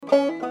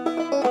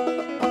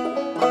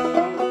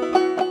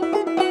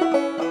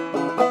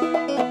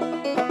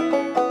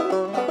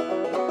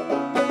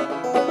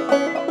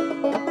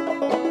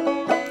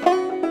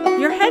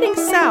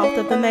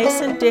the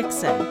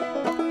Mason-Dixon.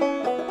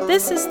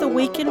 This is the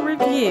Week in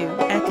Review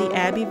at the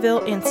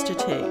Abbeville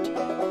Institute.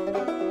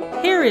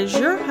 Here is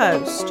your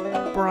host,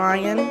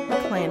 Brian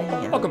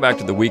McClanahan. Welcome back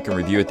to the Week in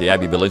Review at the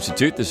Abbeville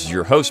Institute. This is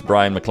your host,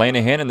 Brian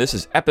McClanahan, and this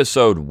is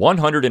episode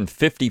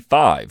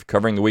 155,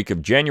 covering the week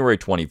of January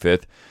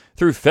 25th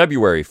through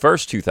February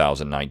 1st,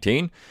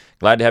 2019.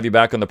 Glad to have you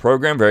back on the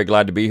program. Very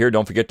glad to be here.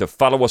 Don't forget to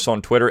follow us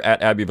on Twitter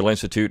at Abbeville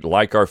Institute,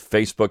 like our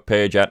Facebook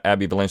page at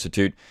Abbeville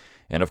Institute,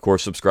 and of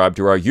course, subscribe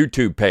to our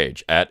YouTube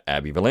page at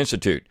Abbeville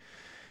Institute.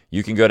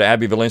 You can go to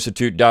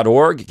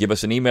abbevilleinstitute.org, give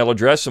us an email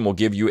address, and we'll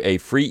give you a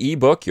free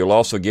ebook. You'll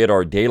also get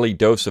our daily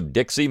dose of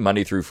Dixie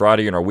Monday through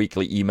Friday and our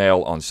weekly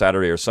email on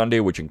Saturday or Sunday,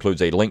 which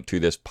includes a link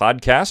to this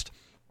podcast.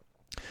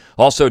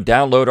 Also,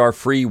 download our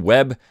free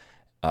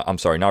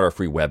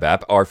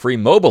our free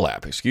mobile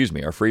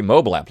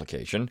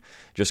application.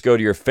 Just go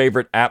to your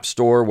favorite app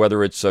store,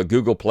 whether it's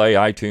Google Play,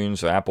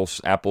 iTunes,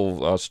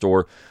 Apple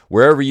Store,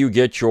 wherever you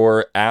get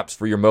your apps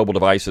for your mobile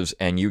devices,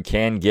 and you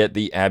can get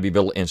the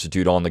Abbeville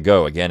Institute on the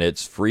go. Again,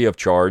 it's free of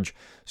charge,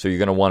 so you're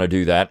going to want to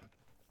do that.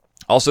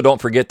 Also,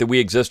 don't forget that we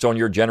exist on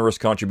your generous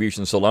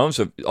contributions alone.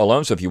 So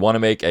if you want to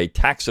make a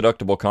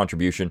tax-deductible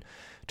contribution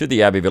to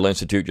the Abbeville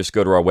Institute, just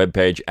go to our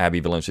webpage,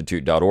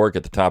 abbevilleinstitute.org.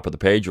 At the top of the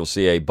page, you'll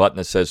see a button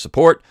that says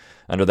support.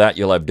 Under that,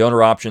 you'll have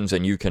donor options,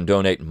 and you can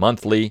donate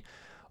monthly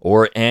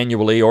or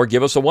annually or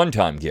give us a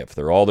one-time gift.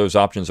 All those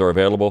options are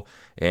available.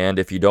 And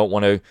if you don't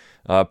want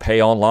to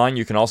pay online,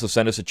 you can also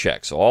send us a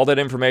check. So all that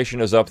information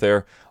is up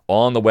there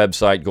on the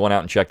website. Go on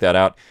out and check that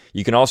out.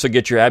 You can also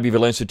get your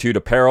Abbeville Institute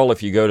apparel.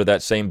 If you go to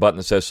that same button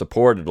that says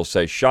support, it'll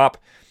say shop.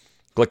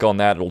 Click on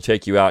that. It'll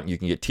take you out, and you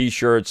can get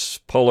T-shirts,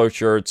 polo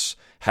shirts,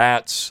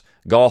 hats,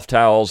 golf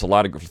towels, a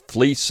lot of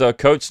fleece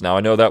coats. Now,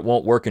 I know that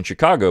won't work in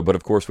Chicago, but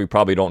of course we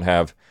probably don't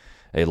have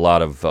a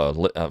lot of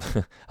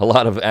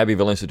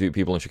Abbeville Institute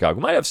people in Chicago.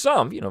 Might have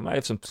some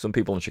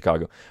people in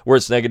Chicago where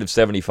it's negative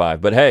 75.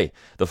 But hey,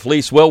 the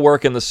fleece will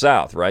work in the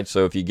South, right?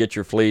 So if you get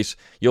your fleece,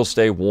 you'll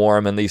stay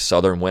warm in the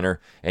southern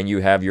winter, and you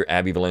have your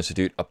Abbeville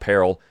Institute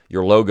apparel,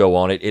 your logo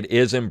on it. It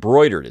is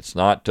embroidered. It's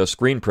not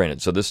screen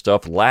printed, so this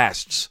stuff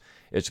lasts.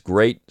 It's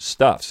great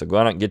stuff. So go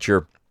out and get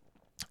your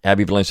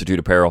Abbeville Institute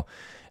apparel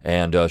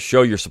and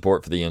show your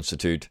support for the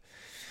Institute.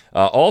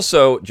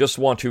 Also, just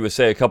want to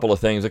say a couple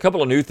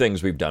of new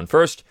things we've done.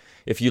 First,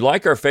 if you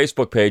like our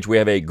Facebook page, we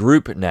have a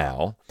group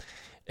now,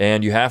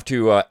 and you have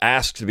to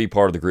ask to be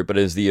part of the group. It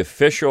is the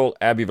official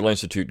Abbeville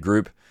Institute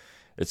group.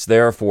 It's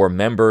there for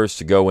members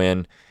to go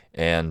in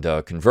and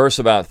converse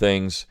about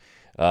things.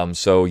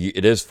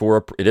 It is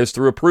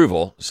through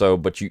approval.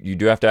 But you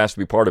do have to ask to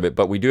be part of it.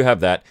 But we do have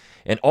that.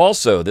 And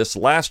also, this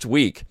last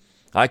week,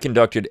 I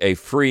conducted a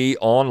free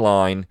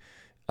online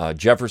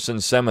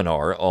Jefferson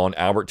seminar on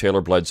Albert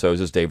Taylor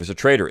Bledsoe's As Davis a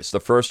Traitor. It's the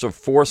first of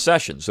 4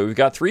 sessions. So we've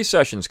got 3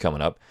 sessions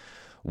coming up.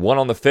 One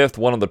on the 5th,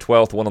 one on the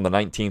 12th, one on the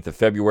 19th of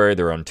February.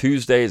 They're on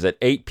Tuesdays at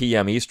 8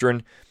 p.m.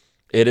 Eastern.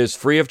 It is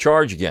free of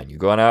charge again. You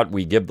go on out.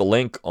 We give the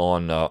link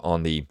on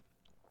the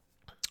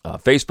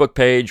Facebook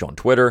page, on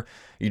Twitter.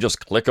 You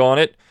just click on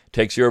it.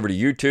 Takes you over to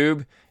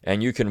YouTube,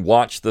 and you can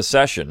watch the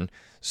session.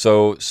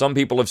 So some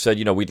people have said,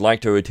 we'd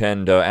like to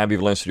attend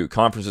Abbeville Institute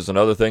conferences and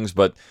other things,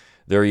 but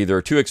they're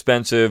either too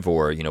expensive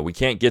or, we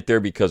can't get there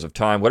because of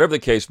time, whatever the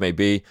case may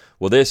be.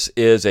 Well, this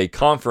is a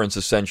conference,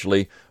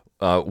 essentially,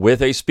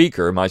 with a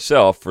speaker,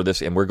 myself, for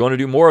this, and we're going to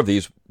do more of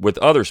these with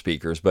other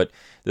speakers, but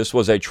this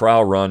was a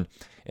trial run,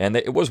 and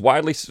it was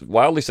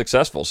wildly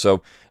successful.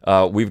 So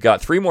we've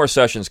got 3 more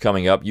sessions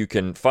coming up. You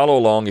can follow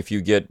along if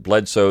you get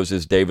Bledsoe's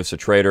Is Davis a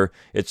Traitor.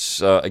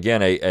 It's,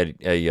 again,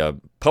 a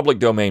public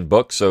domain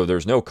book, so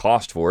there's no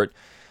cost for it.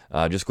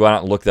 Just go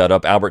out and look that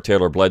up, Albert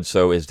Taylor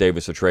Bledsoe, Is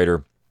Davis a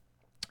Traitor,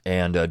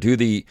 and do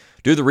the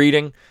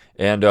reading,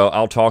 and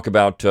I'll talk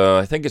about,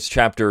 I think it's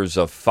chapters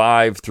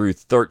 5 through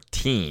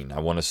 13,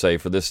 I want to say,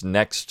 for this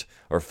next,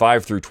 or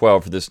 5 through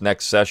 12 for this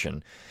next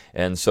session.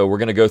 And so we're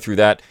going to go through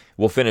that.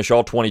 We'll finish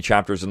all 20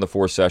 chapters in the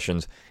 4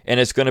 sessions,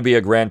 and it's going to be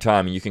a grand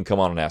time. And you can come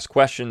on and ask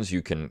questions.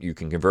 You can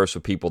converse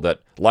with people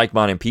that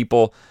like-minded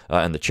people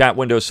in the chat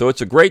window. So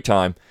it's a great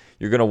time.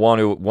 You're going to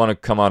want to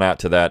come on out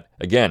to that.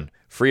 Again,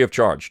 free of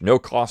charge, no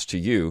cost to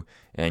you,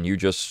 and you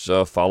just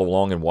follow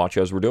along and watch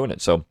as we're doing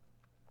it. So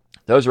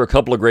those are a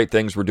couple of great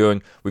things we're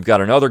doing. We've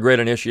got another great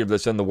initiative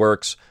that's in the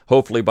works.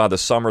 Hopefully by the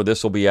summer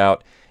this will be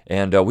out.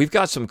 And we've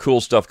got some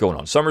cool stuff going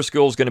on. Summer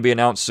school is going to be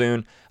announced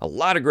soon. A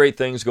lot of great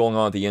things going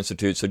on at the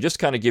Institute. So just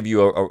kind of give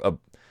you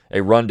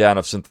a rundown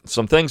of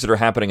some things that are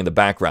happening in the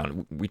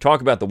background. We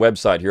talk about the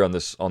website here on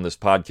this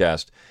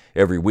podcast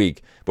every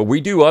week, but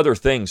we do other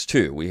things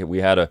too. We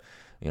had a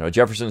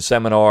Jefferson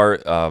seminar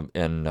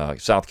in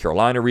South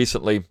Carolina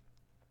recently.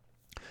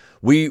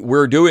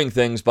 We're doing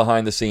things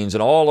behind the scenes,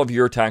 and all of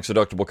your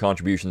tax-deductible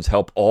contributions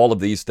help all of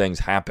these things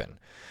happen.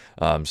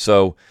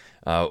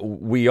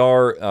 We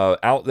are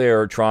out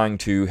there trying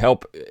to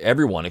help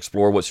everyone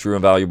explore what's true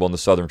and valuable in the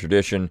Southern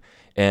tradition,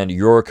 and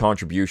your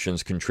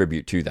contributions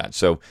contribute to that.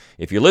 So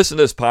if you listen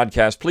to this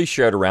podcast, please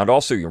share it around.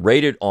 Also, you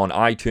rate it on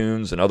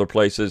iTunes and other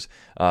places.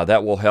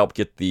 That will help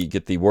get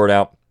the word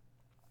out.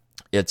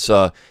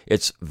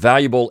 It's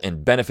valuable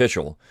and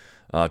beneficial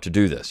to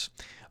do this.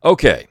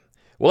 Okay,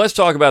 well, let's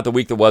talk about the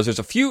week that was. There's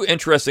a few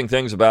interesting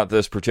things about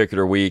this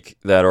particular week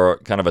that are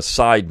kind of a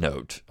side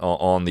note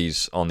on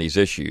these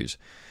issues,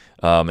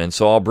 and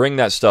so I'll bring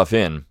that stuff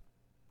in.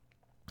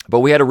 But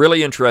we had a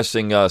really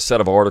interesting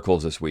set of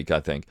articles this week, I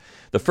think.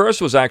 The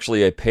first was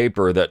actually a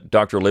paper that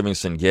Dr.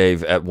 Livingston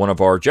gave at one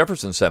of our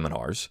Jefferson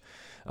seminars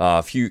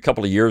a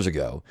couple of years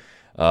ago,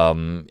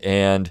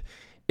 and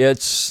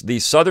it's the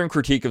Southern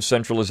Critique of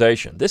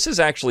Centralization. This is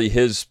actually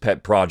his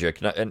pet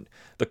project, and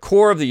the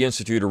core of the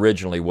Institute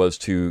originally was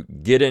to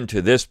get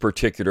into this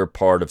particular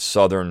part of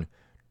Southern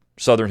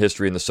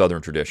history and the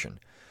Southern tradition.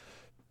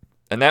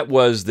 And that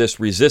was this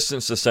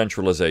resistance to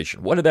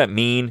centralization. What did that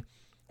mean?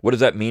 What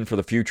does that mean for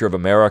the future of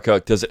America?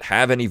 Does it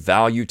have any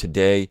value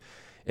today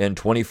in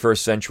 21st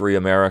century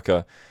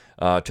America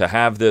to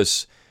have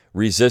this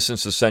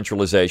resistance to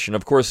centralization?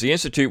 Of course, the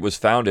Institute was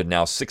founded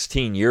now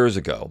 16 years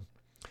ago,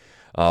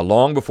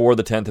 long before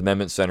the 10th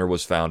Amendment Center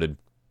was founded.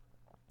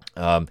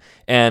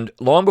 And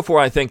long before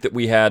I think that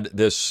we had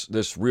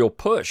this real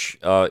push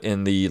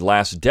in the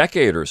last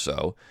decade or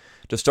so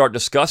to start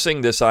discussing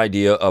this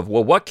idea of,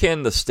 well, what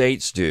can the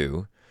states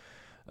do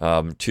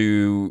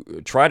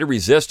to try to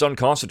resist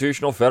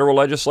unconstitutional federal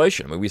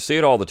legislation? I mean, we see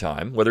it all the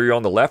time, whether you're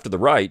on the left or the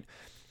right.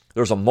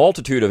 There's a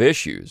multitude of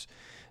issues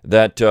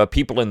that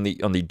people on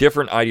the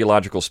different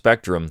ideological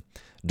spectrum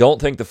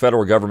don't think the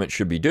federal government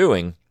should be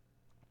doing.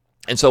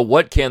 And so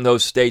what can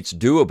those states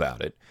do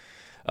about it?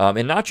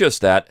 And not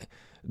just that,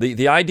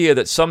 the idea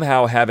that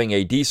somehow having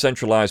a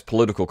decentralized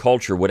political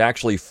culture would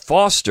actually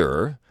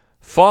foster,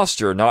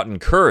 not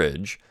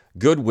encourage,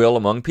 goodwill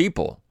among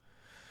people.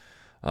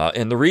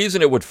 And the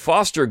reason it would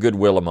foster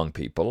goodwill among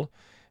people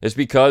is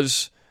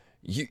because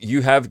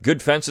you have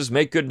good fences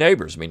make good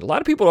neighbors. I mean, a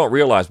lot of people don't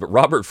realize, but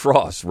Robert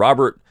Frost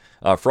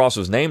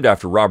was named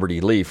after Robert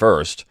E. Lee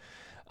first,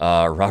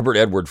 Robert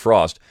Edward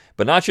Frost.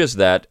 But not just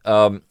that,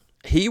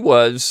 he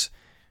was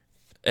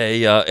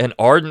an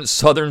ardent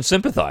Southern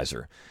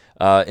sympathizer.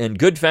 And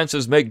good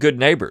fences make good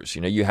neighbors.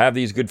 You know, you have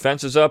these good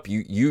fences up.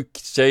 You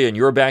stay in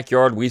your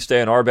backyard, we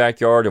stay in our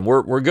backyard, and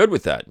we're good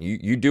with that.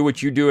 You do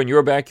what you do in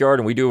your backyard,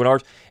 and we do in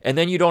ours, and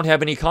then you don't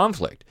have any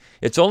conflict.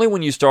 It's only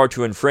when you start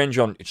to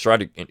try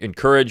to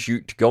encourage you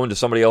to go into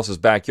somebody else's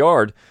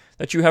backyard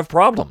that you have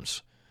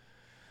problems.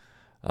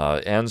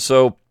 And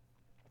so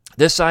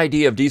this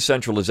idea of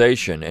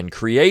decentralization and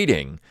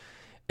creating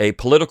a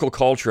political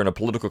culture and a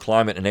political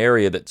climate in an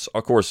area that's,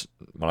 of course,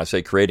 when I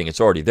say creating,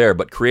 it's already there,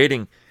 but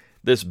creating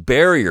this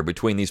barrier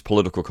between these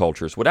political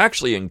cultures would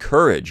actually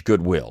encourage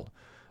goodwill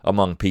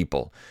among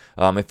people.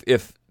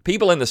 If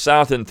people in the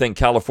South didn't think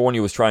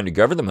California was trying to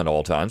govern them at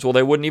all times, well,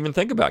 they wouldn't even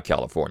think about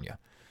California.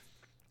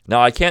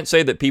 Now, I can't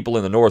say that people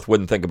in the North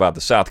wouldn't think about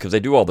the South, because they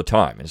do all the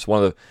time. And it's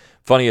one of the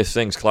funniest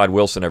things Clyde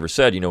Wilson ever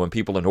said, when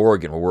people in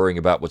Oregon were worrying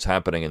about what's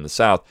happening in the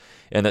South,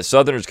 and that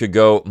Southerners could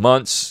go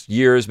months,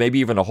 years, maybe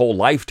even a whole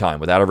lifetime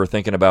without ever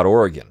thinking about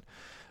Oregon,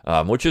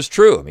 which is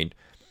true. I mean,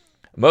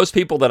 most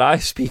people that I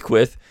speak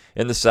with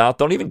in the South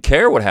don't even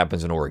care what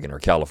happens in Oregon or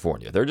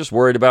California. They're just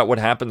worried about what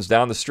happens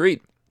down the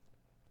street.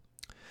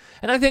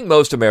 And I think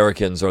most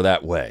Americans are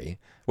that way,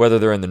 whether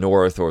they're in the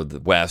North or the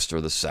West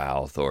or the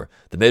South or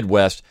the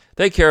Midwest.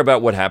 They care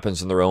about what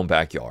happens in their own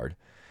backyard.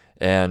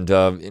 And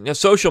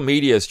social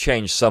media has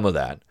changed some of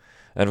that.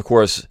 And of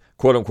course,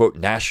 quote-unquote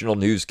national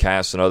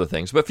newscasts and other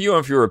things. But fewer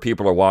and fewer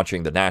people are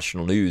watching the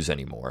national news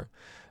anymore.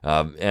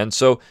 And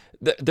so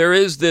there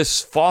is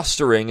this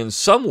fostering in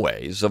some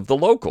ways of the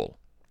local.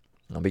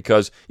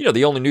 Because,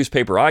 the only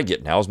newspaper I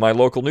get now is my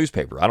local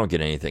newspaper. I don't get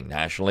anything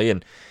nationally,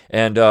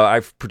 and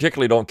I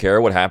particularly don't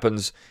care what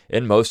happens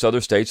in most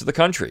other states of the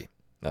country.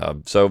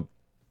 So,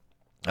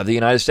 of the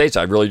United States,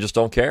 I really just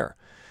don't care.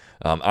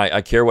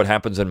 I care what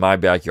happens in my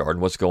backyard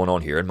and what's going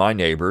on here, and my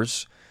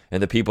neighbors,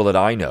 and the people that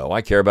I know.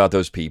 I care about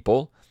those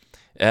people.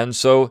 And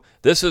so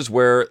this is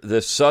where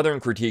the Southern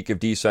Critique of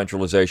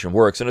Decentralization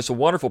works. And it's a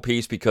wonderful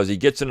piece because he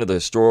gets into the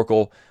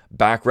historical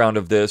background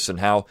of this and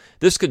how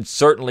this could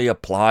certainly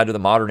apply to the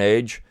modern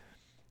age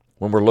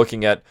when we're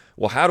looking at,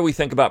 well, how do we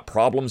think about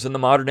problems in the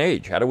modern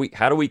age? How do we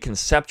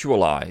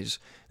conceptualize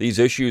these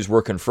issues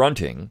we're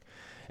confronting,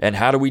 and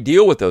how do we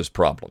deal with those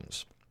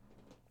problems?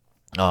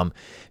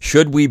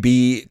 Should we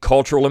be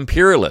cultural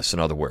imperialists, in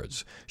other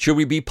words? Should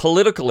we be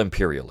political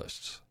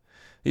imperialists?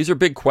 These are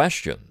big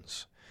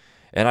questions.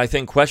 And I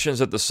think questions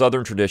that the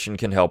Southern tradition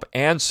can help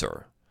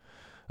answer.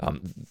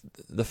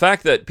 The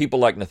fact that people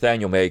like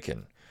Nathaniel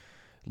Macon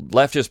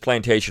left his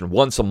plantation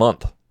once a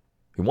month.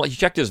 He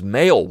checked his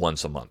mail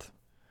once a month.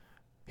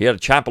 He had a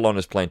chapel on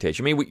his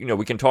plantation. I mean,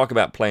 we can talk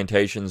about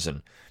plantations, and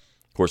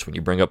of course, when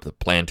you bring up the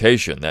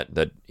plantation,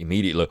 that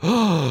immediately,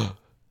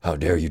 how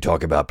dare you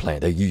talk about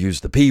plantation? You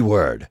use the P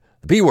word,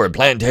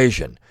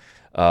 plantation.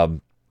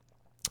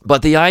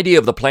 But the idea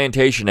of the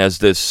plantation as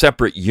this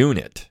separate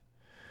unit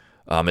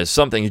is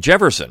something.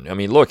 Jefferson,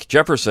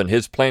 Jefferson,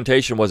 his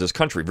plantation was his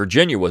country.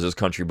 Virginia was his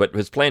country, but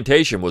his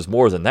plantation was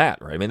more than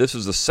that, right? I mean, this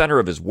is the center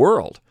of his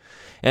world.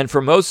 And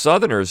for most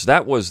Southerners,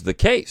 that was the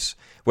case.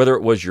 Whether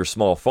it was your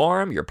small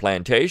farm, your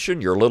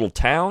plantation, your little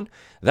town,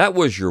 that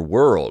was your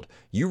world.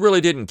 You really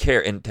didn't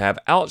care. And to have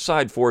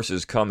outside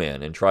forces come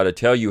in and try to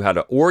tell you how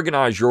to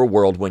organize your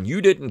world when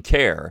you didn't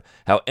care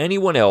how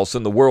anyone else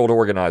in the world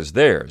organized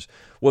theirs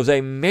was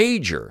a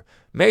major,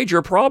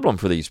 major problem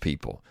for these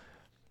people.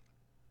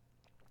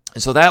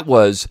 And so that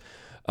was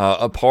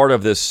a part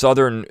of this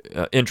Southern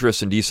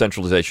interest in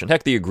decentralization.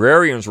 Heck, the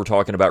agrarians were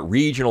talking about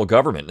regional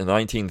government in the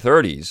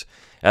 1930s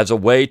as a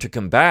way to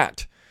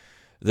combat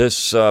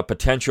this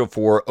potential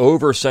for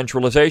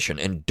over-centralization,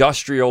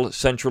 industrial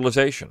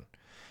centralization.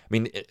 I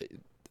mean,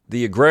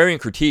 the agrarian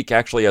critique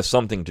actually has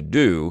something to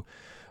do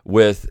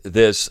with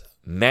this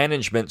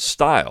management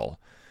style,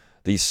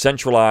 the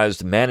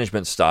centralized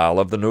management style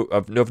of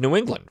New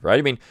England, right?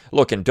 I mean,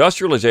 look,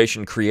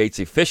 industrialization creates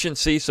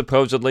efficiency,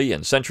 supposedly,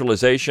 and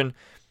centralization.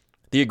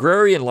 The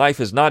agrarian life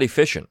is not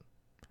efficient.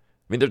 I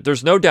mean,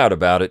 there's no doubt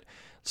about it.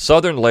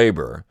 Southern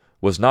labor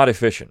was not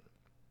efficient.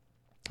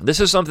 This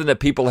is something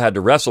that people had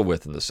to wrestle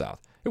with in the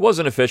South. It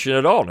wasn't efficient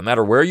at all. No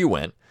matter where you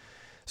went,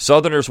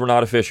 Southerners were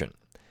not efficient.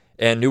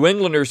 And New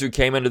Englanders who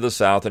came into the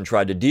South and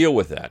tried to deal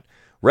with that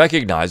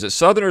recognized that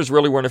Southerners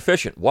really weren't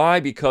efficient. Why?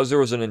 Because there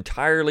was an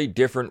entirely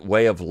different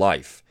way of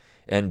life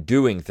and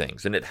doing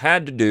things. And it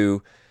had to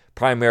do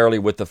primarily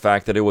with the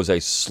fact that it was a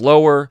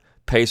slower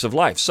pace of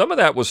life. Some of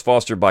that was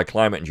fostered by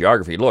climate and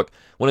geography. Look,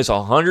 when it's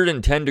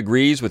 110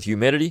 degrees with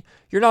humidity,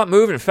 you're not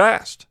moving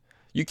fast.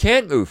 You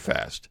can't move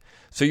fast.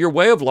 So your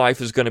way of life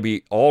is going to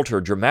be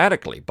altered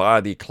dramatically by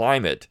the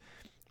climate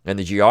and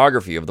the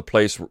geography of the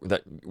place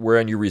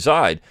wherein you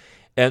reside.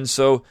 And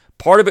so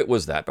part of it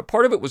was that, but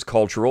part of it was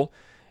cultural,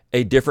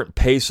 a different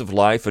pace of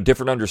life, a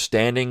different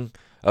understanding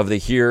of the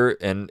here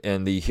and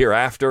the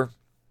hereafter.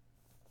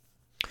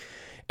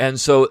 And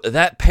so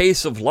that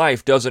pace of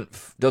life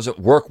doesn't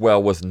work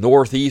well with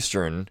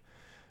northeastern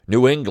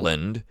New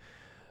England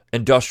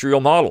industrial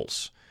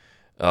models.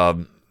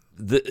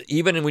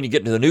 Even when you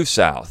get into the New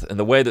South and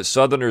the way that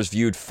Southerners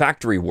viewed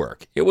factory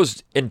work, it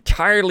was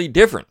entirely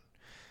different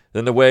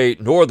than the way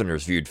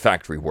Northerners viewed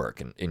factory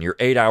work in your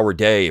 8-hour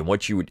day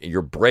and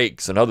your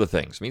breaks and other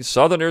things. I mean,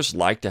 Southerners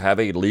liked to have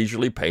a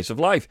leisurely pace of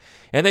life,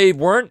 and they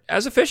weren't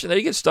as efficient. They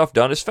didn't get stuff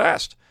done as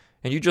fast,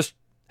 and you just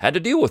had to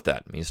deal with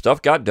that. I mean,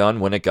 stuff got done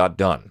when it got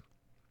done.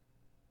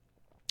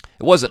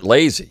 It wasn't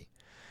lazy.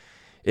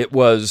 It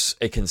was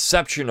a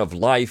conception of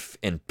life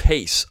and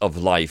pace of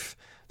life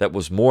that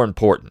was more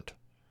important.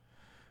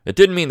 It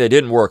didn't mean they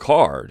didn't work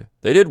hard.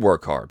 They did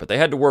work hard, but they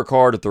had to work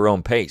hard at their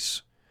own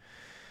pace.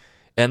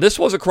 And this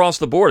was across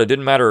the board. It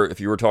didn't matter if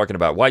you were talking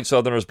about white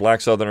Southerners,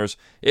 black Southerners.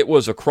 It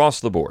was across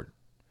the board.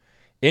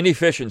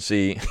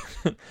 Inefficiency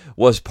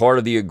was part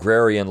of the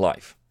agrarian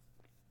life.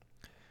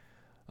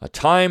 A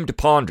time to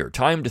ponder,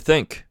 time to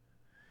think,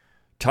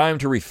 time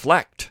to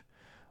reflect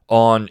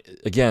on,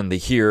 again, the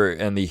here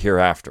and the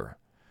hereafter.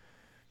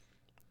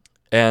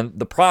 And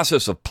the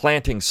process of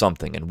planting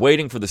something and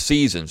waiting for the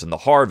seasons and the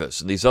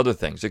harvest and these other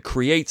things, it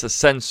creates a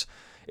sense,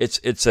 it's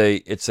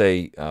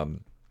a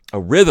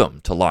rhythm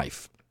to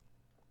life.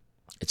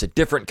 It's a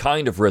different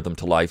kind of rhythm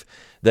to life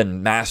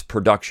than mass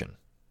production.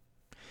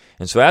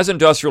 And so as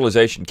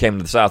industrialization came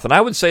to the South, and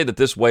I would say that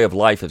this way of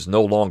life is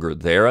no longer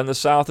there in the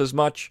South as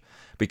much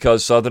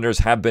because Southerners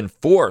have been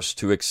forced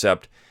to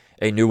accept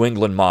a New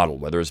England model,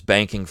 whether it's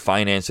banking,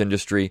 finance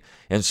industry.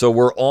 And so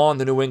we're on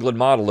the New England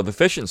model of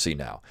efficiency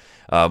now.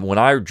 When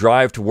I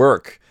drive to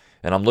work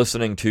and I'm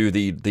listening to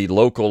the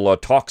local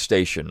talk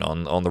station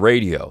on the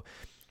radio,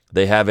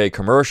 they have a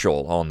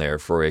commercial on there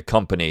for a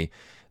company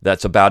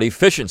that's about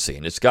efficiency.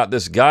 And it's got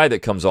this guy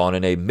that comes on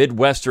in a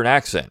Midwestern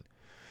accent.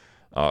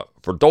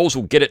 For those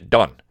who get it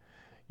done,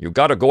 you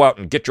got to go out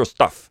and get your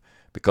stuff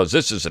because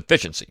this is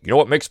efficiency. You know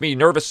what makes me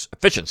nervous?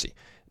 Efficiency.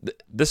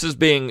 This is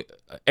being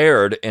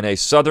aired in a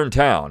southern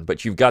town,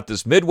 but you've got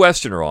this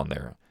Midwesterner on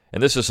there.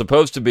 And this is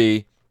supposed to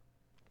be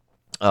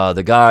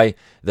the guy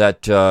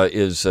that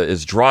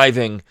is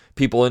driving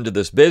people into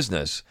this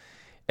business.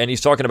 And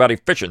he's talking about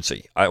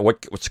efficiency.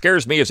 What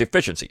scares me is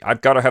efficiency. I've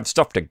got to have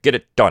stuff to get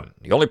it done.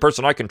 The only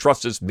person I can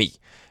trust is me.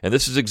 And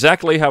this is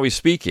exactly how he's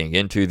speaking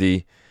into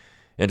the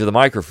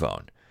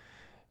microphone.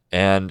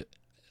 And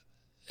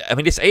I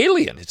mean, it's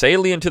alien. It's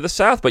alien to the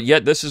South, but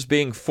yet this is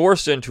being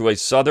forced into a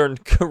Southern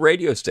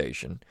radio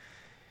station.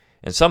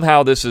 And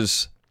somehow this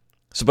is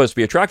supposed to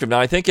be attractive.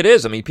 Now, I think it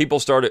is. I mean, people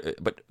started,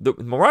 but the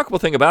remarkable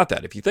thing about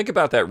that, if you think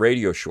about that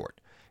radio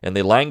short and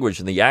the language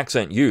and the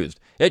accent used,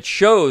 it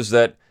shows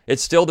that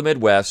it's still the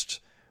Midwest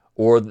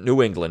or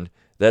New England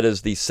that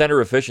is the center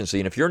of efficiency.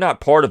 And if you're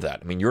not part of that,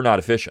 I mean, you're not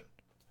efficient.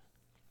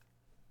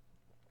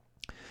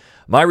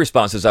 My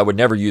response is I would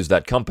never use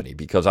that company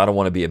because I don't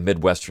want to be a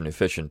Midwestern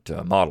efficient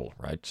model,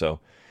 right? So,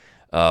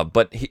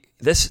 but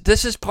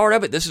this is part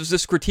of it. This is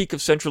this critique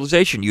of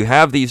centralization. You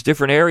have these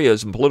different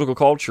areas in political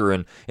culture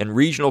and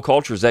regional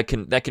cultures that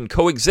can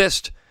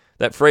coexist.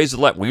 That phrase,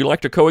 we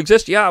like to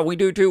coexist. Yeah, we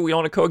do too. We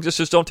want to coexist.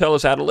 Just don't tell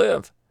us how to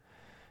live.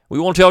 We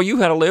won't tell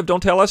you how to live.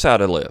 Don't tell us how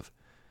to live.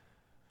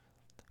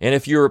 And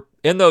if you're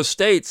in those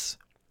states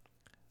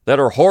that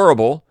are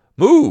horrible,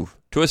 move.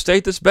 to a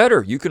state that's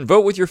better. You can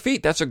vote with your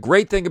feet. That's a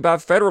great thing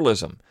about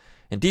federalism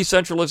and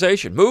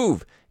decentralization.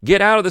 Move.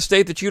 Get out of the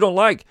state that you don't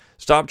like.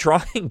 Stop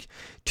trying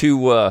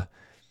to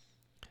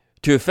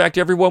affect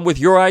everyone with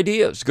your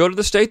ideas. Go to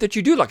the state that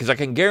you do like, because I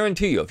can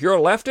guarantee you, if you're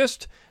a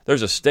leftist,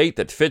 there's a state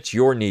that fits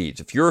your needs.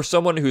 If you're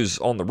someone who's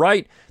on the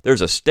right,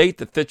 there's a state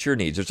that fits your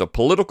needs. There's a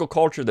political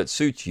culture that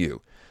suits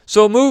you.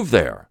 So move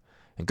there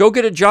and go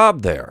get a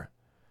job there.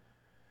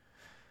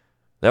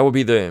 That would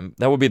be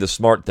the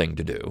smart thing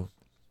to do.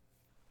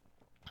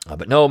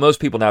 But no, most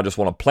people now just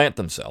want to plant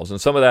themselves,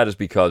 and some of that is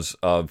because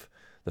of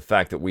the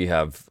fact that we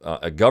have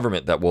a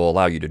government that will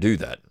allow you to do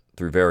that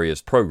through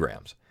various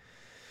programs.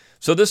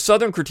 So this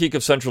Southern Critique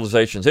of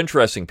Centralization is an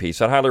interesting piece.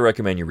 I'd highly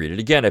recommend you read it.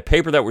 Again, a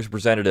paper that was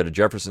presented at a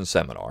Jefferson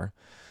seminar.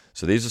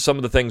 So these are some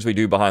of the things we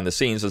do behind the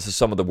scenes. This is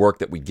some of the work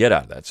that we get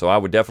out of that. So I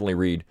would definitely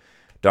read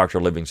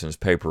Dr. Livingston's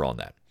paper on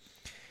that.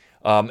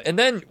 And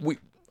then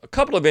a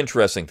couple of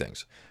interesting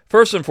things.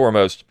 First and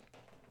foremost,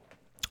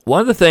 one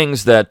of the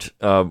things that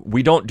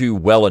we don't do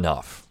well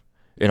enough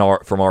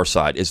from our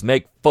side is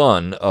make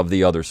fun of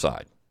the other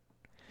side.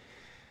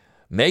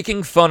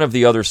 Making fun of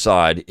the other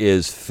side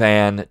is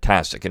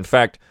fantastic. In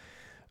fact,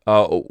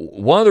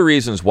 one of the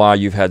reasons why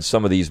you've had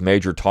some of these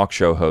major talk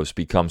show hosts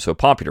become so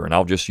popular, and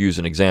I'll just use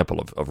an example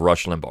of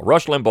Rush Limbaugh.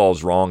 Rush Limbaugh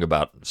is wrong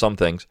about some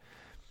things.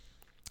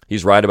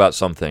 He's right about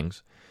some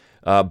things.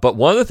 But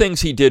one of the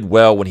things he did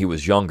well when he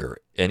was younger,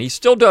 and he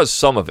still does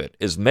some of it,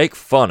 is make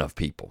fun of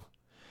people.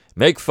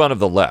 Make fun of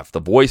the left, the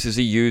voices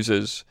he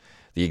uses,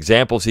 the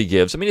examples he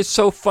gives. I mean, it's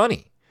so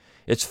funny.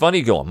 It's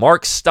funny going.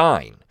 Mark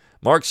Stein,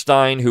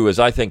 who is,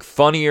 I think,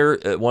 funnier,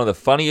 one of the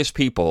funniest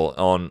people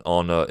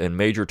in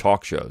major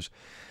talk shows.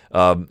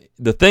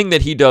 The thing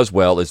that he does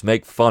well is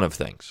make fun of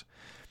things.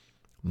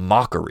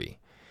 Mockery.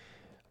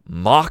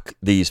 Mock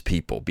these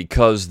people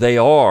because they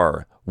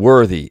are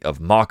worthy of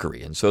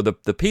mockery. And so the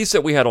piece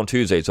that we had on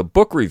Tuesday is a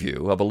book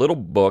review of a little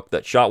book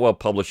that Shotwell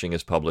Publishing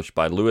has published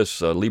by Louis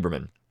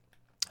Lieberman,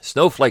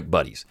 Snowflake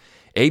Buddies,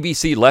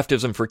 ABC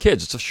Leftism for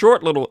Kids. It's a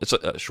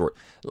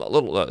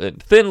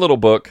thin little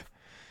book.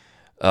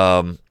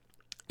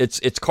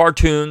 It's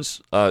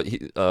cartoons.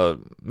 Mr.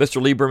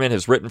 Lieberman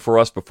has written for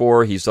us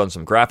before. He's done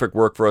some graphic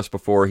work for us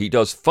before. He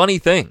does funny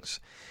things.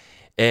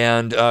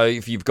 And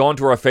if you've gone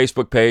to our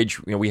Facebook page,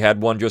 we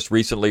had one just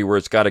recently where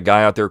it's got a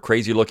guy out there,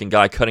 crazy-looking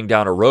guy, cutting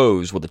down a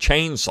rose with a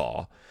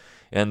chainsaw.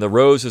 And the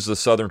rose is the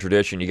Southern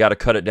tradition. You got to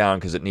cut it down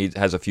because it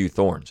has a few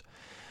thorns.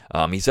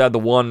 He's had the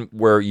one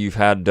where you've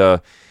had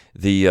the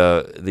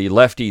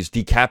lefties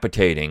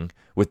decapitating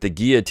with the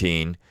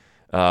guillotine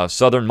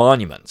Southern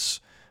monuments.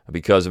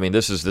 Because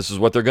this is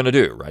what they're going to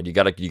do, right? You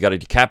got to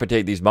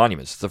decapitate these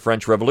monuments. It's the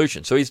French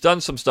Revolution. So he's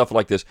done some stuff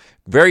like this,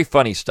 very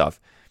funny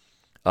stuff.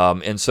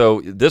 And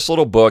so this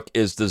little book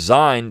is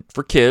designed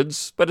for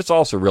kids, but it's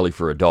also really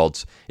for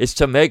adults. It's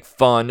to make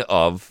fun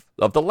of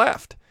the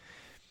left.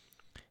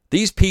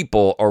 These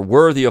people are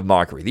worthy of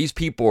mockery. These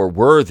people are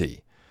worthy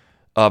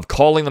of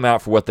calling them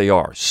out for what they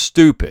are: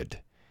 stupid,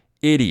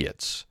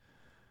 idiots.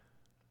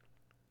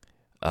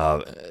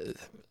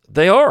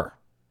 They are.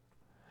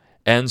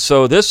 And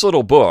so this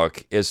little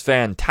book is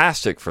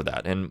fantastic for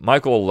that. And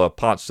Michael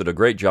Potts did a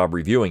great job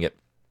reviewing it.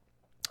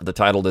 The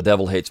title, The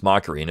Devil Hates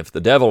Mockery. And if the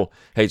devil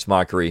hates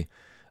mockery,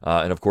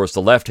 and of course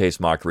the left hates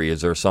mockery,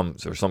 is there some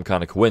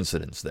kind of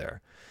coincidence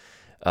there?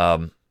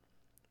 But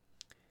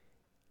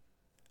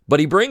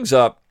he brings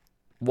up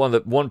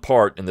one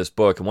part in this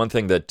book, and one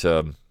thing that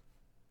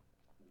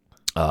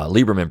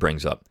Lieberman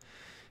brings up.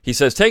 He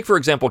says, take, for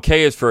example,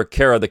 K is for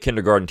Kara, the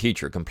kindergarten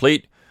teacher,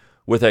 complete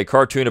with a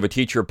cartoon of a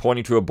teacher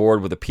pointing to a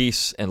board with a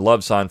peace and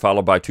love sign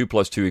followed by 2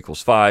 + 2 =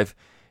 5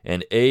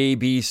 and A,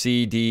 B,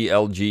 C, D,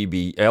 L, G,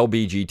 B, L,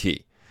 B, G,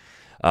 T.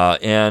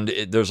 And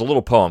there's a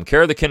little poem.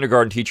 Kara, the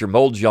kindergarten teacher,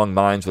 molds young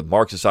minds with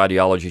Marxist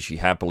ideology. She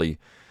happily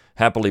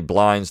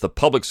blinds the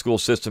public school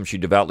system she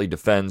devoutly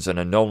defends, and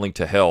unknowingly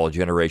to hell a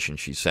generation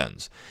she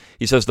sends.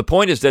 He says, the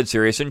point is dead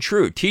serious and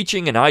true.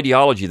 Teaching an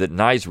ideology that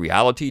denies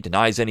reality,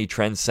 denies any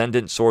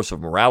transcendent source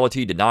of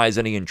morality, denies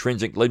any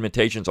intrinsic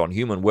limitations on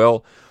human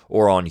will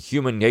or on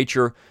human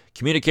nature,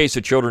 communicates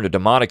to children a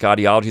demonic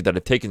ideology that,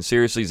 if taken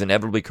seriously, is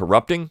inevitably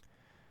corrupting.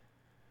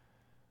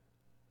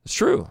 It's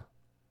true.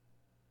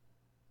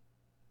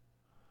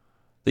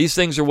 These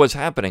things are what's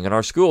happening in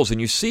our schools, and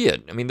you see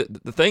it.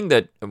 The thing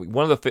that,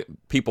 one of the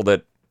people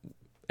that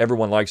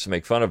everyone likes to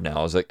make fun of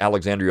now is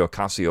Alexandria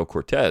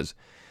Ocasio-Cortez.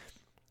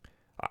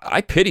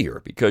 I pity her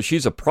because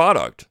she's a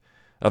product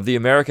of the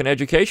American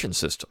education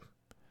system.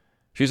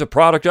 She's a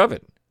product of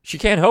it. She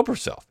can't help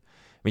herself.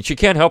 She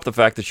can't help the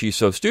fact that she's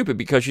so stupid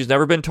because she's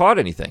never been taught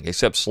anything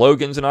except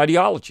slogans and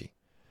ideology.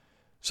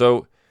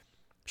 So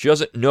she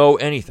doesn't know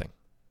anything.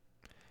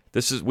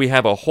 We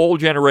have a whole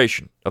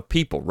generation of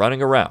people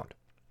running around.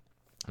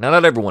 Now,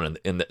 not everyone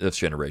in this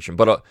generation,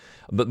 but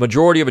the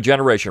majority of a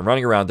generation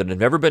running around that have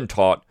never been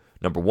taught,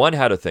 number one,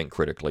 how to think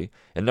critically,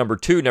 and number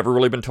two, never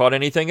really been taught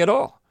anything at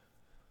all.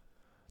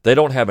 They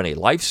don't have any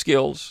life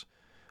skills.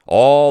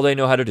 All they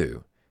know how to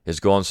do is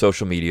go on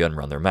social media and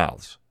run their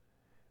mouths.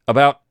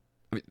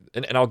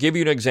 And I'll give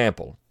you an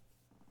example.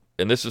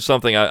 and this is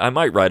something I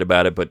might write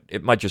about it, but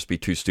it might just be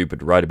too stupid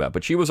to write about.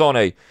 But she was on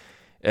a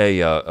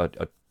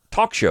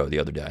talk show the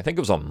other day. I think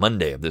it was on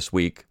Monday of this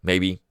week,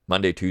 maybe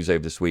Monday, Tuesday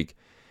of this week.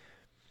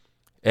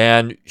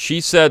 And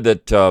she said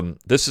that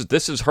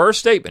this is her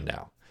statement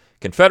now.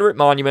 Confederate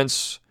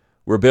monuments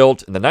were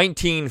built in the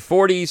 1940s,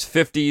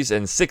 50s,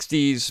 and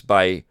 60s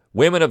by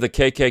women of the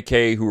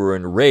KKK who were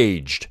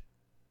enraged.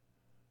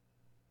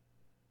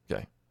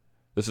 Okay.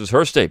 This is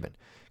her statement.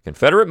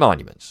 Confederate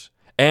monuments.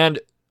 And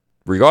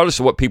regardless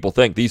of what people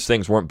think, these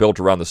things weren't built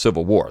around the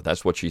Civil War.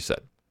 That's what she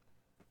said.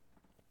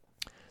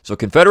 So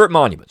Confederate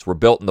monuments were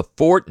built in the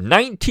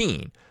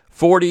 1940s,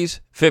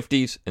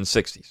 50s, and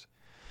 60s.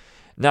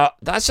 Now,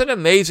 that's an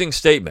amazing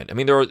statement. I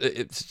mean,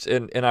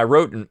 and I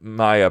wrote in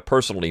my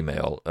personal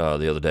email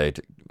the other day,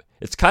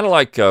 it's kind of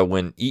like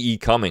when E.E.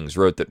 Cummings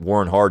wrote that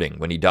Warren Harding,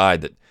 when he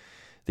died, that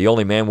the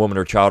only man, woman,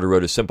 or child who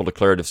wrote a simple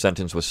declarative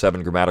sentence with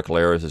 7 grammatical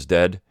errors is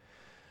dead.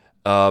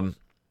 In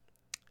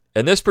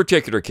this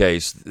particular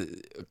case,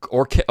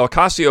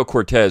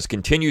 Ocasio-Cortez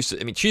continues to,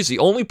 I mean, she's the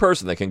only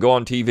person that can go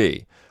on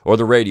TV or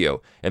the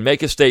radio and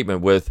make a statement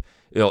with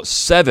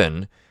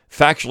 7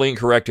 factually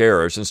incorrect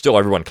errors, and still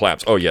everyone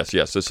claps. Oh, yes,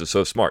 this is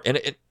so smart. And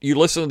you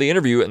listen to the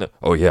interview, and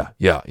oh, yeah.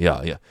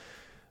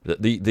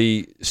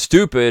 The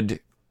stupid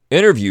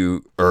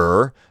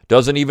interviewer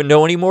doesn't even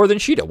know any more than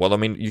she does. Well, I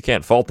mean, you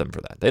can't fault them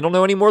for that. They don't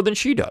know any more than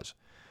she does.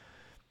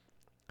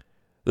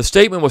 The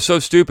statement was so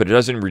stupid, it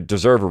doesn't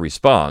deserve a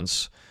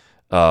response.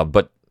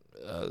 But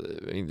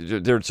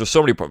there's just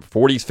so many 40s,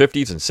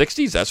 50s, and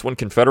 60s. That's when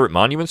Confederate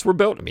monuments were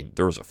built. I mean,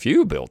 there was a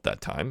few built that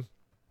time.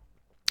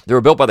 They were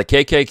built by the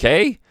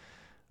KKK?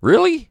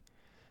 Really?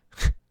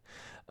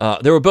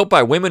 They were built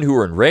by women who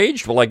were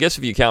enraged? Well, I guess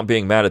if you count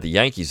being mad at the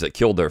Yankees that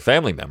killed their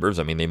family members,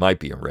 I mean, they might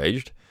be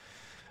enraged.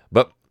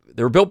 But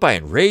they were built by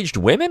enraged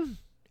women?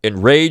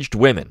 Enraged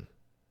women.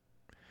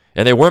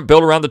 And they weren't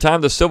built around the time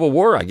of the Civil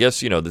War. I guess,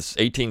 this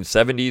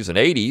 1870s and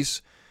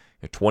 80s,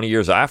 20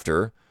 years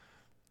after.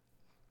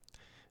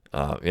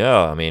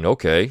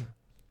 Okay.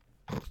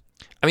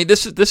 I mean,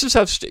 this is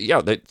how,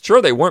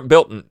 they weren't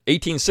built in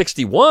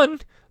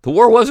 1861. The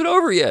war wasn't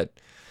over yet.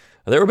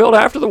 They were built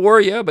after the war,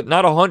 yeah, but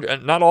not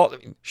all.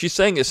 She's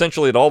saying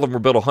essentially that all of them were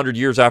built 100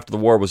 years after the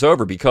war was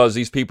over because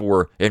these people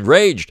were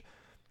enraged.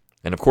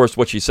 And of course,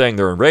 what she's saying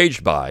they're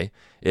enraged by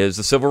is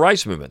the Civil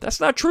Rights Movement.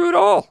 That's not true at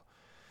all.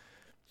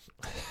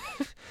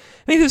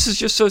 I mean, this is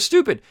just so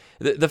stupid.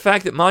 The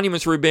fact that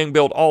monuments were being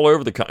built all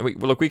over the country.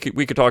 Look, we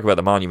could talk about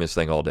the monuments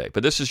thing all day,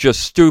 but this is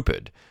just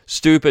stupid.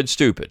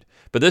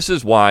 But this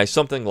is why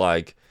something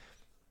like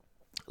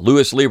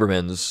Louis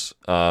Lieberman's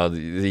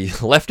the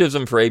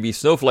Leftism for ABC,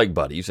 Snowflake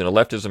Buddies, and a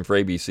Leftism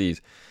for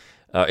ABC's,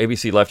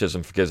 ABC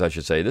Leftism, because I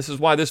should say, this is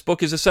why this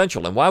book is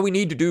essential and why we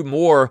need to do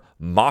more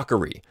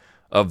mockery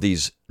of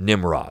these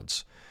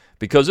Nimrods.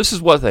 Because this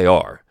is what they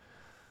are.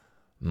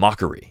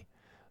 Mockery.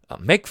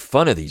 Make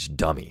fun of these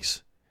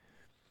dummies.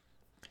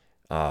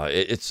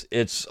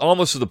 It's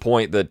almost to the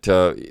point that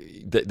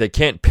they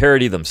can't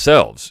parody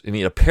themselves. I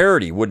mean, a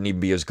parody wouldn't even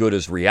be as good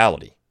as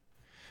reality.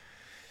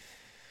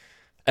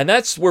 And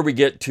that's where we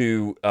get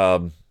to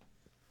the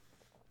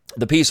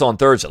piece on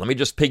Thursday. Let me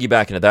just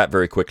piggyback into that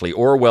very quickly.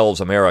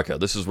 Orwell's America.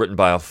 This is written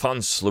by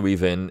Alphonse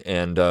Louis-Vin,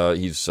 and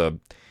he's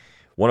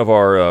one of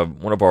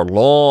our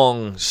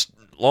long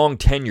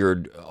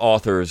tenured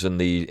authors in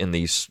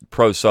the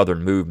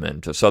pro-Southern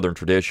movement, a Southern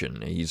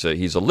tradition. He's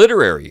a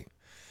literary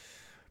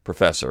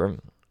professor,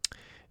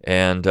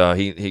 and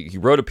he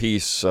wrote a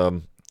piece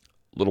a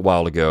little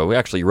while ago.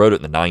 Actually, he wrote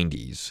it in the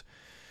 90s.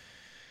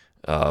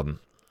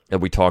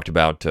 And we talked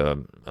about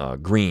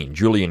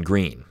Julian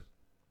Green,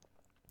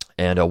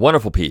 and a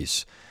wonderful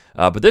piece.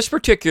 But this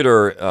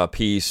particular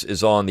piece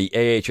is on the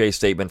AHA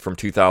statement from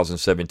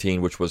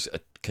 2017, which was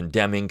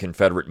condemning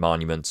Confederate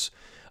monuments.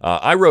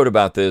 I wrote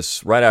about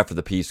this right after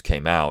the piece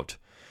came out,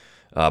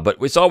 but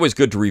it's always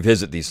good to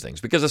revisit these things,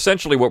 because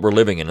essentially what we're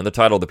living in, and the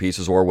title of the piece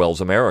is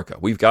Orwell's America.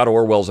 We've got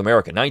Orwell's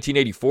America.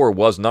 1984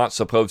 was not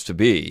supposed to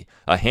be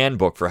a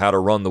handbook for how to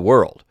run the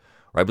world,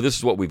 right? But this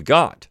is what we've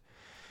got.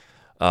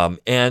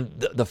 And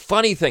the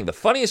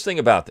funniest thing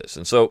about this,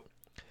 and so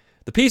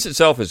the piece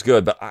itself is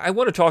good, but I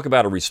want to talk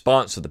about a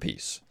response to the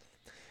piece.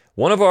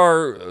 One of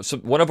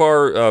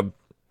our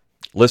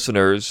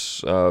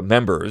listeners,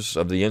 members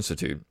of the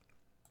Institute,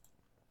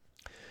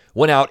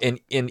 went out and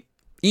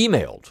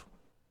emailed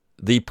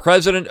the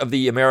president of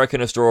the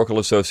American Historical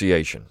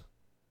Association.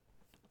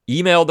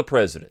 Emailed the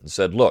president and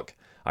said, "Look,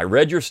 I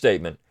read your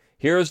statement.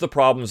 Here's the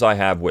problems I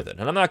have with it."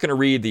 And I'm not going to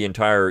read the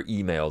entire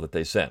email that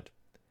they sent.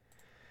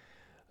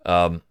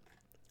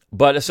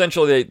 But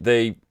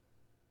essentially,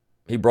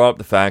 he brought up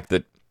the fact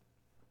that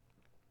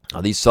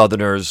these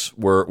Southerners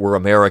were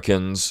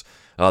Americans,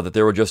 that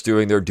they were just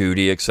doing their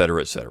duty,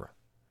 etc., etc.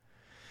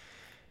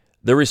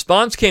 The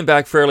response came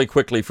back fairly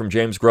quickly from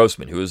James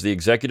Grossman, who is the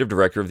executive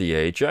director of the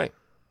AHA.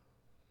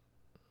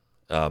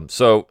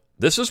 So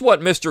this is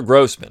what Mr.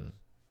 Grossman,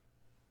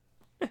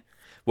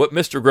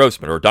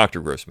 or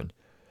Dr. Grossman,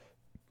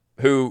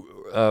 who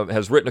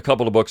has written a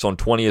couple of books on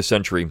 20th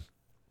century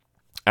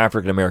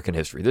African-American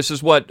history. This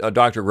is what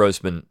Dr.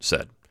 Grossman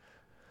said.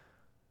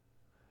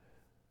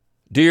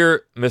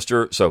 Dear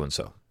Mr.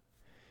 So-and-so,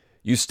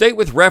 you state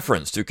with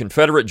reference to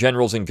Confederate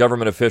generals and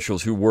government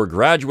officials who were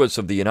graduates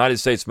of the United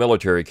States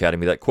Military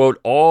Academy that, quote,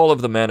 all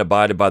of the men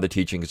abided by the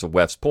teachings of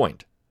West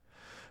Point.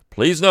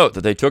 Please note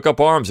that they took up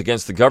arms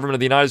against the government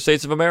of the United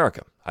States of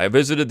America. I have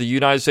visited the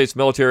United States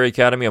Military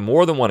Academy on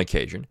more than one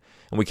occasion,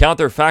 and we count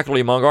their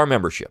faculty among our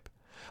membership.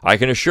 I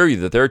can assure you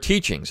that their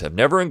teachings have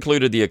never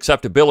included the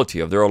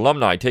acceptability of their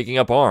alumni taking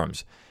up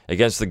arms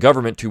against the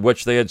government to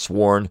which they had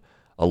sworn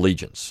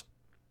allegiance.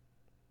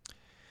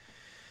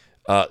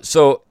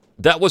 So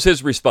that was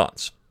his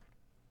response.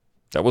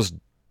 That was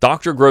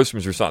Dr.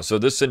 Grossman's response. So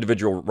this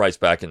individual writes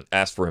back and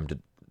asks for him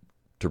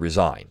to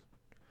resign.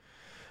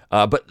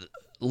 But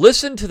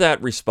listen to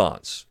that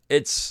response.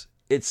 It's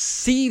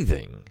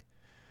seething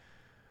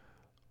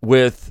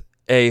with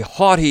a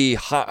haughty,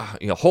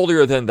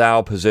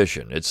 holier-than-thou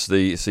position. It's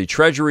the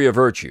treasury of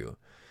virtue.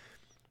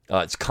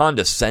 It's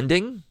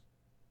condescending.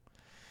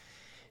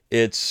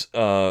 It's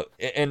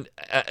and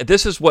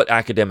this is what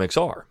academics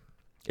are.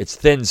 It's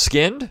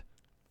thin-skinned.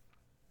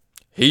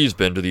 He's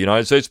been to the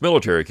United States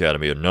Military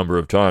Academy a number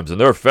of times, and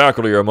their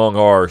faculty are among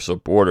our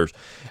supporters,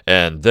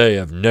 and they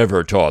have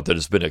never taught that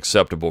it's been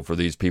acceptable for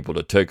these people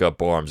to take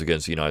up arms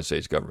against the United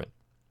States government.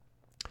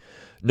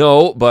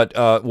 No, but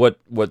what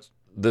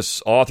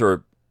this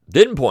author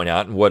didn't point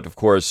out, and what, of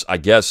course, I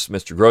guess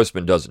Dr.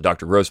 Grossman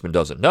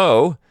doesn't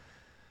know,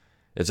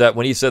 is that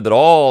when he said that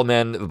all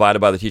men abided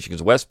by the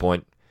teachings of West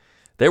Point,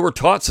 they were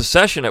taught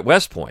secession at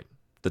West Point.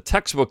 The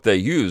textbook they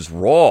used,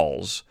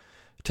 Rawls,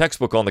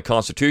 textbook on the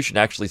Constitution,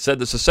 actually said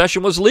that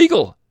secession was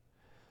legal.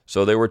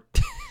 So they were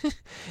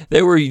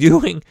they were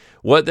doing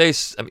what they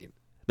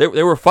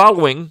were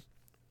following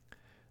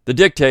the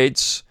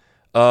dictates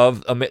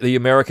of the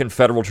American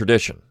federal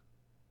tradition,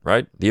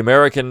 right? The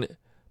American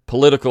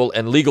political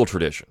and legal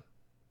tradition.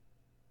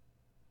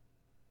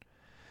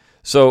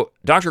 So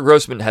Dr.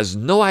 Grossman has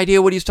no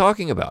idea what he's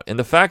talking about. And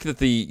the fact that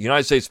the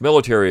United States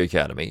Military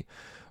Academy,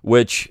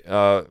 which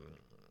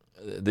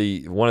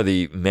one of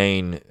the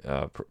main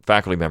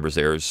faculty members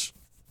there he's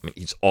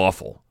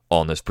awful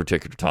on this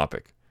particular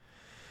topic.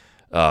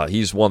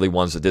 He's one of the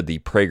ones that did the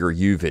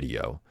PragerU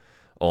video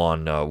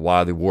on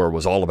why the war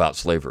was all about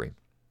slavery.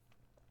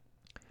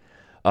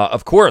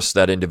 Of course,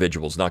 that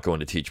individual's not going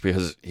to teach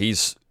because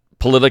he's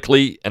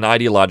politically and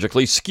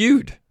ideologically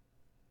skewed.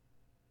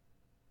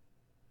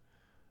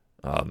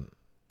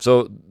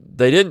 So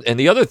they didn't, and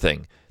the other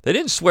thing, they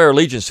didn't swear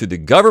allegiance to the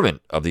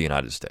government of the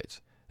United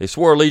States. They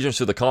swore allegiance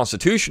to the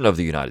Constitution of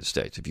the United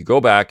States. If you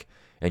go back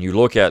and you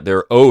look at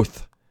their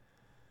oath,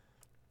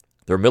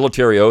 their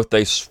military oath,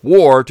 they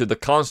swore to the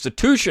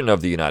Constitution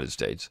of the United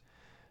States,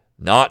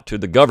 not to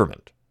the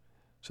government.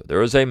 So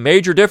there is a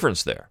major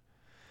difference there.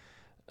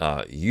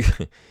 You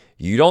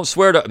don't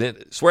swear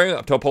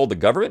to uphold the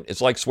government.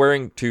 It's like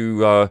swearing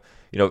to,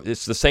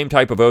 it's the same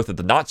type of oath that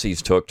the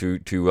Nazis took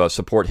to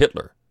support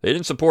Hitler. They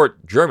didn't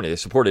support Germany. They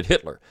supported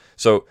Hitler.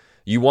 So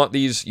you want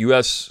these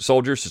U.S.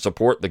 soldiers to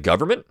support the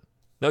government?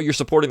 No, you're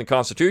supporting the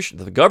Constitution.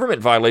 If the government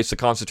violates the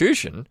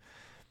Constitution,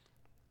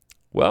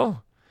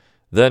 well,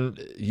 then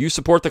you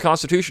support the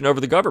Constitution over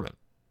the government.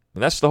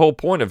 And that's the whole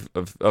point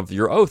of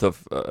your oath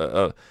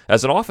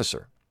as an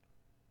officer.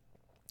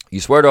 You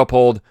swear to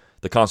uphold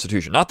the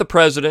Constitution, not the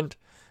president,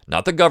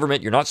 not the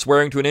government. You're not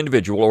swearing to an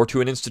individual or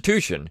to an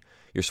institution.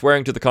 You're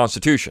swearing to the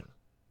Constitution.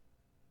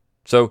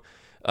 So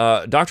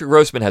Dr.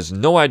 Grossman has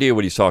no idea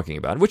what he's talking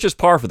about, which is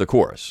par for the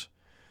course.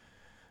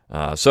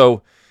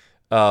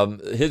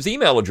 His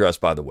email address,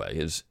 by the way,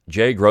 is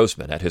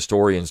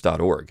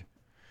jgrossman@historians.org.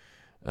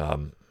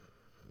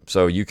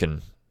 So you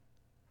can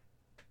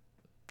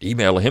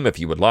email him if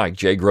you would like,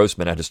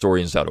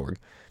 jgrossman@historians.org,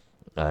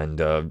 and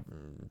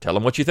tell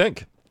him what you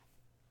think.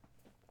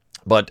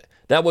 But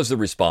that was the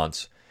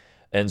response.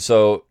 And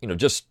so,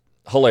 just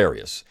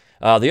hilarious.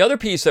 The other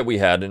piece that we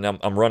had, and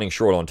I'm running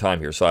short on time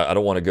here, so I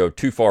don't want to go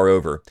too far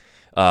over.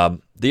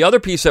 The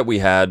other piece that we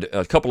had,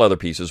 a couple other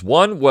pieces.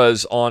 One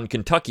was on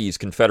Kentucky's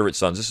Confederate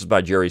Sons. This is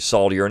by Jerry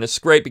Saltier, and it's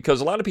great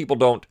because a lot of people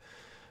don't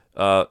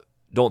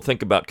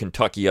think about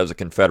Kentucky as a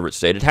Confederate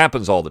state. It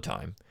happens all the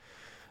time.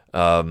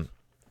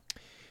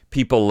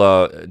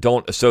 People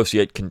don't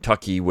associate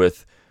Kentucky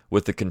with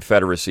the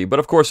Confederacy, but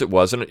of course it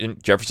was. And in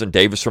Jefferson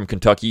Davis from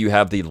Kentucky, you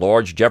have the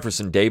large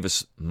Jefferson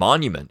Davis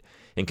Monument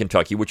in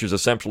Kentucky, which is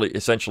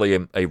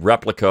essentially a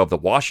replica of the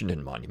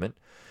Washington Monument.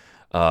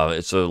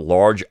 It's a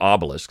large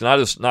obelisk, not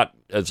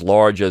as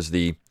large as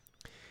the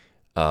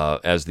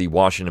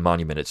Washington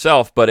Monument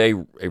itself, but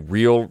a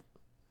real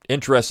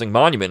interesting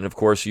monument. And of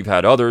course, you've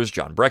had others,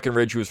 John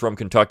Breckinridge, who was from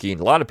Kentucky,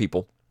 and a lot of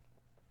people.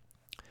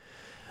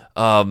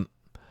 But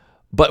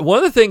one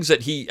of the things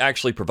that he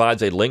actually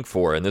provides a link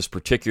for in this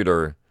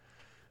particular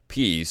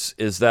piece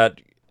is that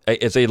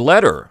it's a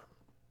letter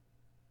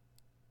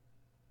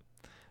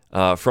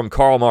from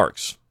Karl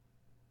Marx.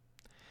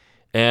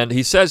 And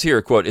he says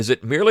here, quote, "Is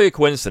it merely a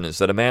coincidence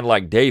that a man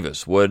like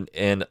Davis would,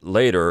 in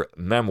later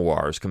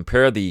memoirs,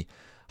 compare the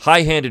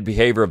high-handed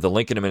behavior of the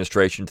Lincoln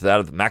administration to that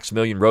of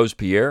Maximilian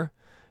Robespierre?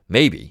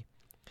 Maybe.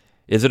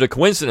 Is it a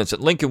coincidence that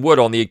Lincoln would,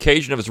 on the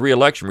occasion of his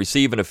re-election,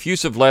 receive an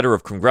effusive letter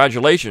of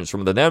congratulations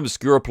from the then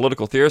obscure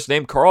political theorist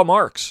named Karl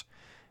Marx?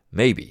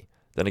 Maybe.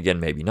 Then again,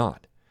 maybe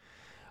not.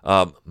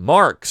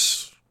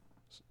 Marx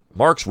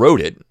wrote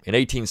it in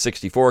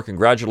 1864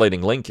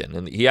 congratulating Lincoln,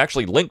 and he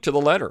actually linked to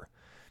the letter.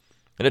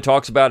 And it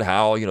talks about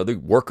how, the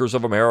workers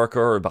of America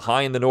are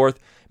behind the North.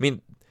 I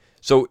mean,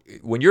 so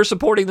when you're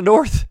supporting the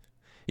North,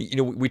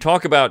 we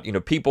talk about,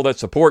 people that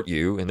support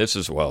you, and this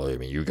is,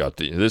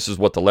 this is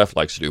what the left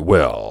likes to do.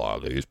 Well,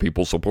 these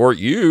people support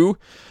you,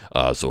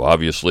 so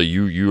obviously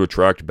you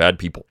attract bad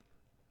people.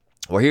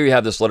 Well, here you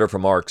have this letter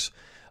from Marx,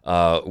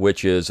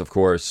 which is, of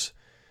course,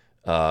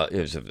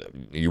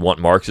 you want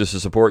Marxists to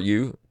support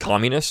you,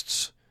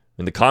 communists,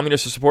 and the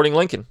communists are supporting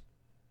Lincoln.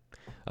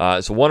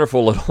 It's a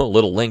wonderful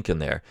little link in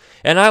there.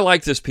 And I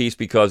like this piece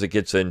because it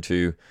gets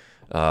into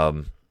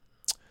the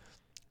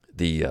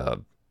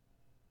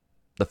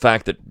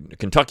fact that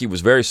Kentucky was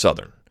very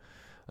Southern.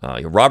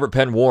 Robert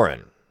Penn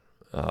Warren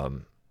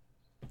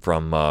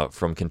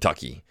from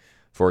Kentucky,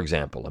 for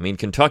example. I mean,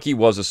 Kentucky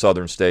was a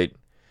Southern state,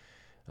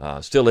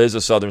 still is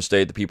a Southern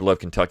state. The people of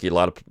Kentucky, a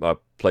lot of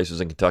places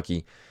in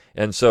Kentucky.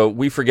 And so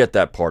we forget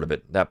that part of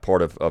it, that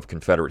part of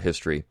Confederate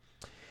history.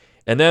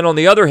 And then on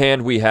the other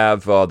hand, we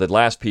have the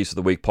last piece of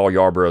the week, Paul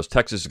Yarborough's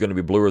Texas is going to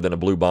be bluer than a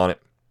blue bonnet.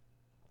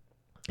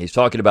 He's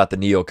talking about the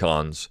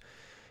neocons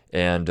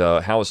and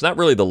how it's not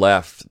really the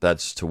left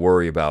that's to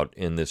worry about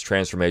in this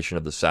transformation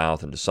of the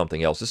South into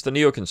something else. It's the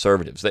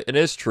neoconservatives. It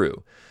is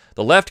true.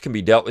 The left can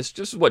be dealt with. It's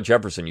just what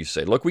Jefferson used to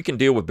say. Look, we can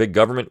deal with big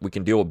government. We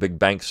can deal with big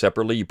banks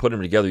separately. You put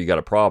them together, you got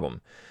a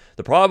problem.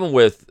 The problem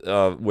with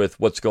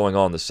what's going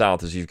on in the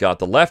South is you've got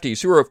the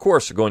lefties who are, of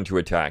course, going to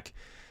attack.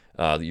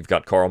 You've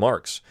got Karl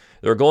Marx.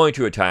 They're going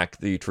to attack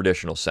the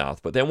traditional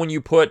South. But then when you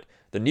put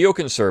the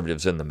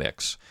neoconservatives in the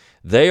mix,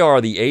 they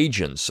are the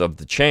agents of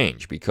the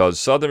change because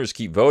Southerners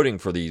keep voting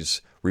for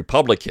these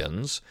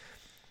Republicans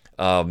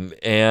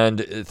and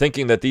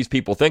thinking that these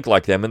people think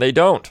like them, and they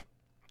don't.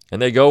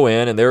 And they go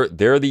in, and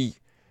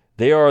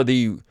they are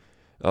the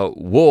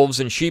wolves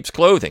in sheep's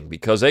clothing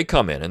because they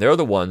come in, and they're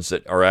the ones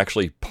that are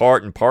actually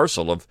part and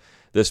parcel of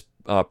this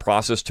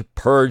process to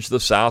purge the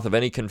South of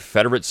any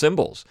Confederate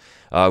symbols.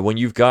 When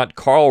you've got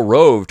Karl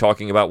Rove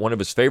talking about one of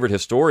his favorite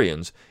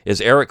historians is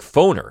Eric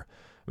Foner,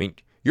 I mean,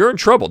 you're in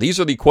trouble. These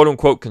are the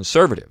quote-unquote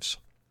conservatives.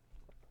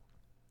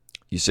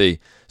 You see,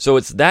 so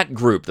it's that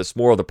group that's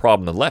more of the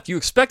problem than the left. You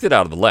expect it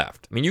out of the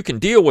left. I mean, you can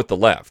deal with the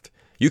left.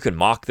 You can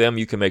mock them.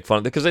 You can make fun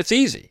of them because it's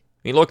easy.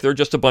 I mean, look, they're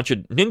just a bunch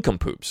of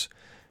nincompoops.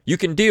 You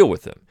can deal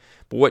with them.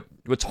 But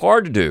what's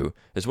hard to do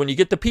is when you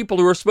get the people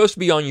who are supposed to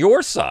be on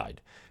your side,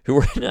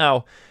 who are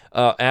now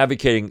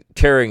advocating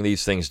tearing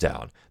these things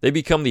down, they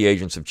become the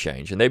agents of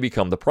change, and they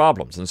become the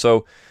problems. And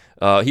so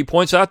he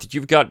points out that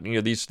you've got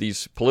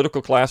these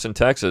political class in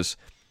Texas.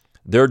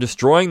 They're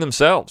destroying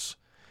themselves,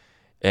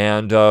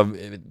 and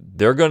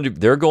they're going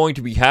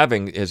to be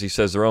having, as he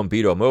says, their own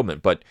Beto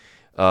moment. But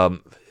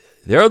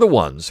they're the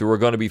ones who are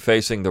going to be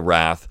facing the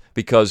wrath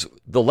because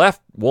the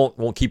left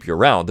won't keep you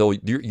around.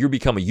 You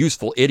become a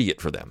useful idiot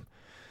for them.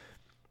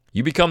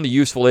 You become the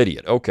useful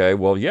idiot. Okay,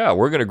 well, yeah,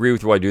 we're going to agree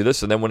with you. I do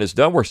this, and then when it's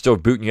done, we're still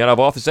booting you out of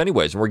office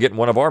anyways, and we're getting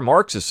one of our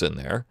Marxists in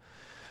there,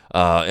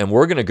 and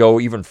we're going to go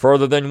even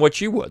further than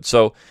what you would.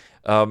 So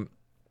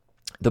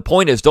the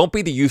point is, don't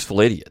be the useful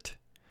idiot.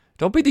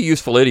 Don't be the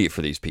useful idiot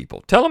for these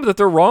people. Tell them that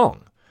they're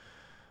wrong,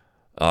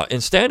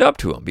 and stand up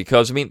to them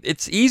because I mean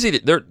it's easy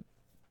to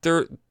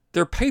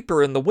they're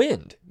paper in the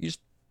wind. You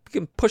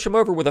can push them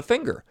over with a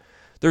finger.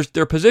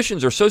 Their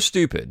positions are so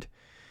stupid,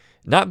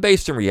 not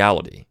based in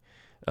reality,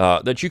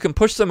 that you can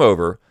push them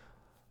over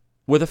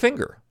with a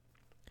finger.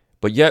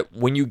 But yet,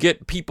 when you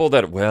get people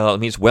that it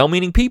means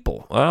well-meaning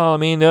people. Well, I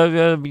mean,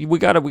 we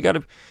gotta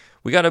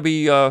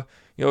be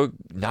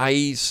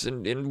nice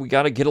and we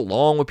gotta get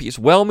along with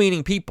people.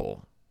 Well-meaning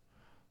people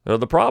are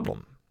the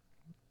problem.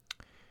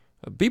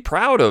 Be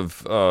proud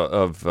of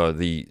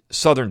the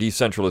Southern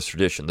decentralist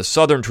tradition, the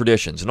Southern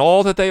traditions, and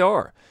all that they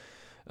are,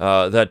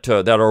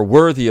 that are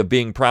worthy of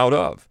being proud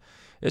of.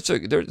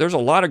 There's a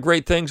lot of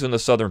great things in the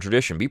Southern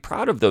tradition. Be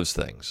proud of those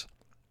things,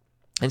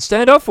 and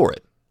stand up for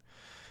it,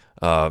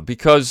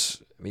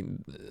 because I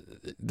mean,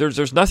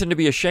 there's nothing to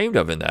be ashamed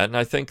of in that. And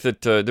I think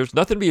that there's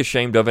nothing to be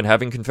ashamed of in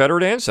having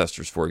Confederate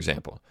ancestors, for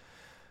example.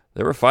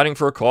 They were fighting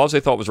for a cause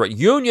they thought was right.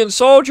 Union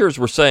soldiers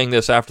were saying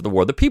this after the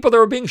war. The people that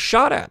were being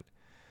shot at.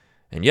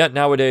 And yet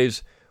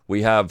nowadays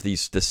we have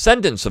these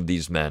descendants of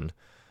these men.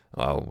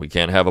 We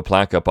can't have a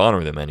plaque up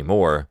honoring them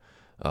anymore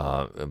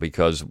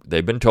because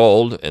they've been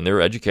told in their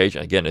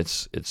education. Again,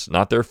 it's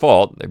not their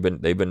fault. They've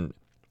been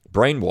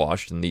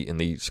brainwashed in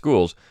the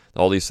schools.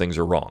 All these things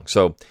are wrong.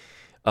 So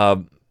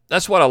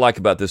that's what I like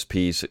about this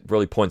piece. It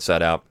really points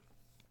that out.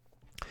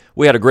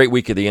 We had a great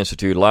week at the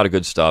Institute. A lot of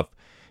good stuff.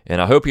 And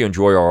I hope you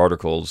enjoy our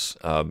articles.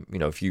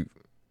 If you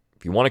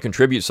want to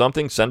contribute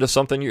something, send us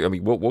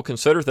something. We'll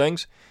consider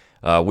things.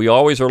 We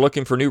always are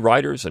looking for new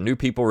writers and new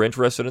people who are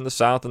interested in the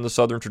South and the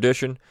Southern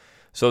tradition.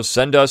 So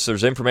send us.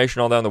 There's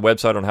information on that on the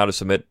website on how to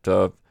submit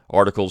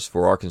articles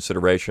for our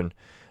consideration.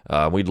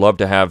 We'd love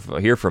to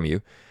hear from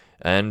you.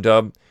 And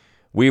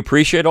we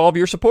appreciate all of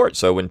your support.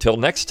 So until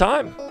next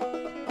time,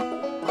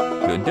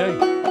 good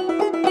day.